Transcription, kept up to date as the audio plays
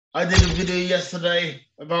I did a video yesterday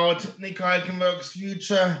about Nico Hulkenberg's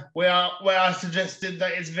future, where I suggested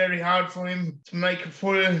that it's very hard for him to make a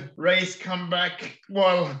full race comeback.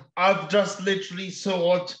 Well, I've just literally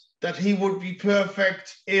thought that he would be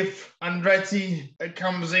perfect if Andretti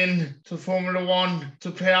comes in to Formula One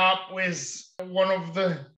to pair up with one of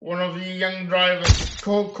the young drivers.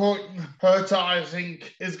 Colton Herta, I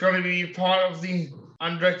think, is going to be part of the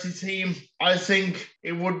Andretti team. I think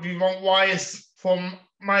it would be wise for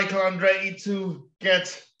Michael Andretti to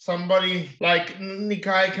get somebody like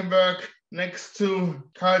Nico Hulkenberg next to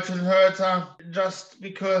Colton Herta, just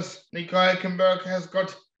because Nico Hulkenberg has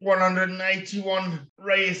got 181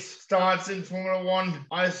 race starts in Formula One.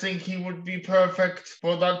 I think he would be perfect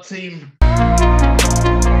for that team.